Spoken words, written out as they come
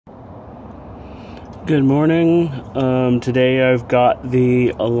Good morning. Today I've got the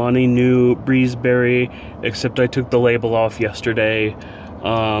Alani new Breezeberry, except I took the label off yesterday.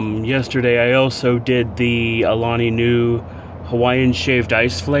 Yesterday I also did the Alani new Hawaiian shaved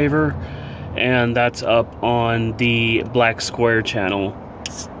ice flavor, and that's up on the Black Square channel.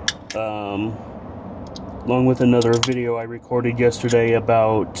 Along with another video I recorded yesterday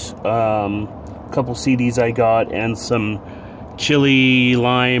about a couple CDs I got and some chili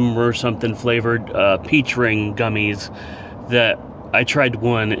lime or something flavored peach ring gummies that I tried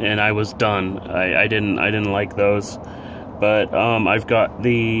one and I was done. I didn't like those, but I've got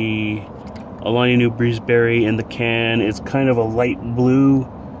the Alani new Breezeberry in the can. It's kind of a light blue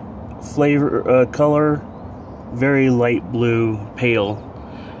flavor color, very light blue, pale,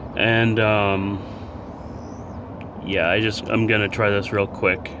 and yeah, I'm gonna try this real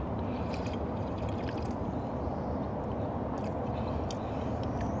quick.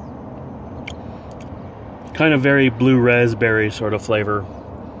 Kind of very blue raspberry sort of flavor.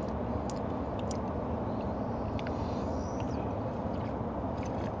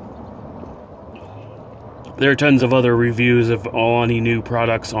 There are tons of other reviews of Alani new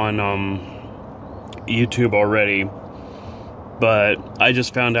products on YouTube already, but I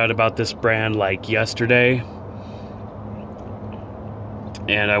just found out about this brand like yesterday,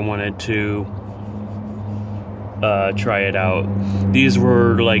 and I wanted to try it out. These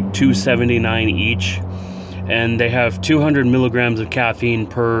were like $2.79 each. And they have 200 milligrams of caffeine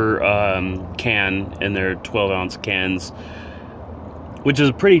per can in their 12-ounce cans, which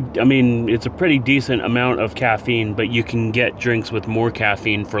is it's a pretty decent amount of caffeine, but you can get drinks with more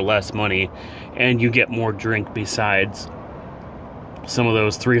caffeine for less money, and you get more drink besides some of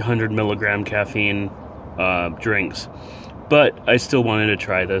those 300 milligram caffeine drinks. But I still wanted to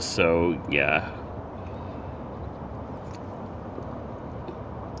try this, so yeah.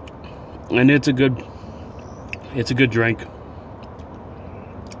 And it's a good drink.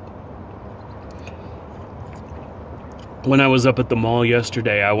 When I was up at the mall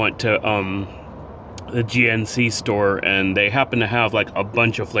yesterday, I went to the GNC store, and they happened to have like a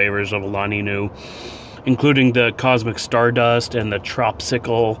bunch of flavors of Alani new, including the Cosmic Stardust and the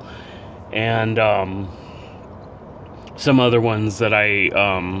Tropsicle, and some other ones that I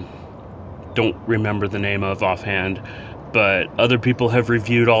don't remember the name of offhand, but other people have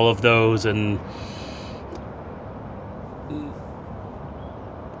reviewed all of those, and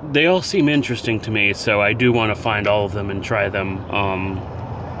they all seem interesting to me, so I do want to find all of them and try them.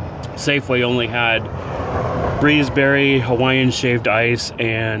 Safeway only had Breezeberry, Hawaiian shaved ice,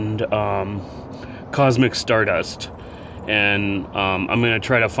 and Cosmic Stardust. And I'm going to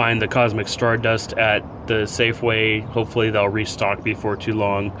try to find the Cosmic Stardust at the Safeway. Hopefully they'll restock before too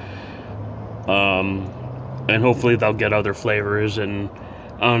long. And hopefully they'll get other flavors, and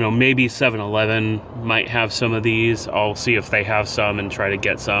I don't know, maybe 7-Eleven might have some of these. I'll see if they have some and try to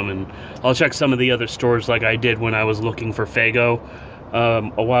get some, and I'll check some of the other stores like I did when I was looking for Faygo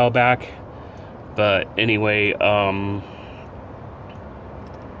a while back. But anyway,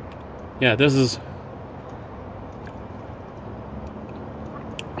 yeah, this is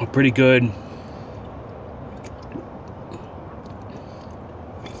a pretty good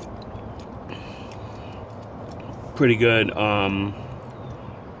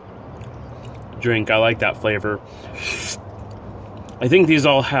drink. I like that flavor. I think these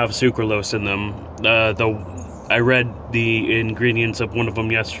all have sucralose in them. I read the ingredients of one of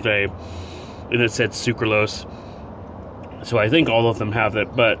them yesterday, and it said sucralose, so I think all of them have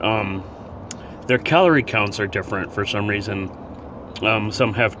it, but their calorie counts are different for some reason.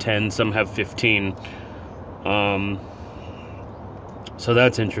 Some have 10, some have 15, so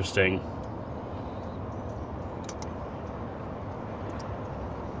that's interesting.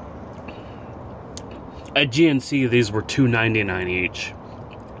 At GNC, these were $2.99 each.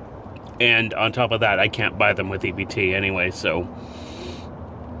 And on top of that, I can't buy them with EBT anyway, so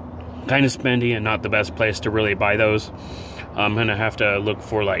kind of spendy and not the best place to really buy those. I'm gonna have to look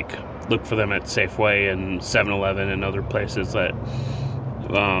for them at Safeway and 7-Eleven and other places that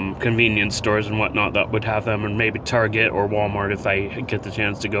convenience stores and whatnot that would have them, and maybe Target or Walmart if I get the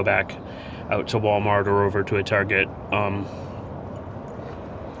chance to go back out to Walmart or over to a Target.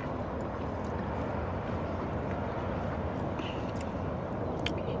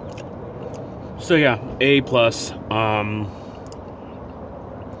 So yeah, A+.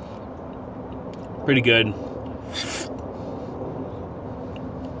 Pretty good.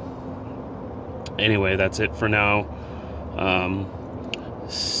 Anyway, that's it for now.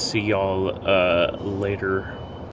 See y'all later.